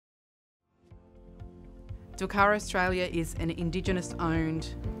Dilkara Australia is an Indigenous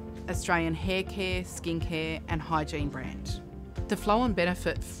owned Australian hair care, skincare and hygiene brand. The flow and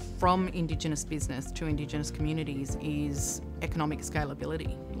benefit from Indigenous business to Indigenous communities is economic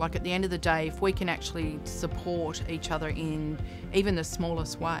scalability. Like at the end of the day, if we can actually support each other in even the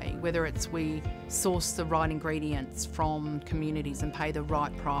smallest way, whether it's we source the right ingredients from communities and pay the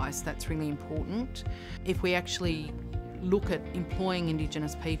right price, that's really important. If we actually look at employing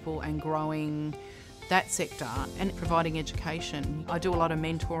Indigenous people and growing that sector and providing education. I do a lot of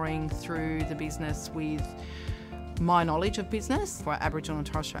mentoring through the business with my knowledge of business for Aboriginal and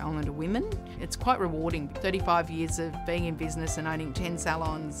Torres Strait Islander women. It's quite rewarding. 35 years of being in business and owning 10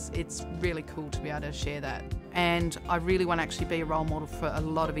 salons, it's really cool to be able to share that. And I really want to actually be a role model for a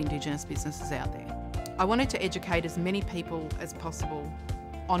lot of Indigenous businesses out there. I wanted to educate as many people as possible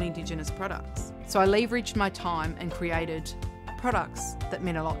on Indigenous products. So I leveraged my time and created products that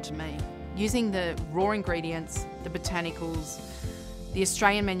meant a lot to me. Using the raw ingredients, the botanicals, the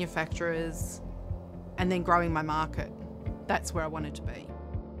Australian manufacturers, and then growing my market. That's where I wanted to be.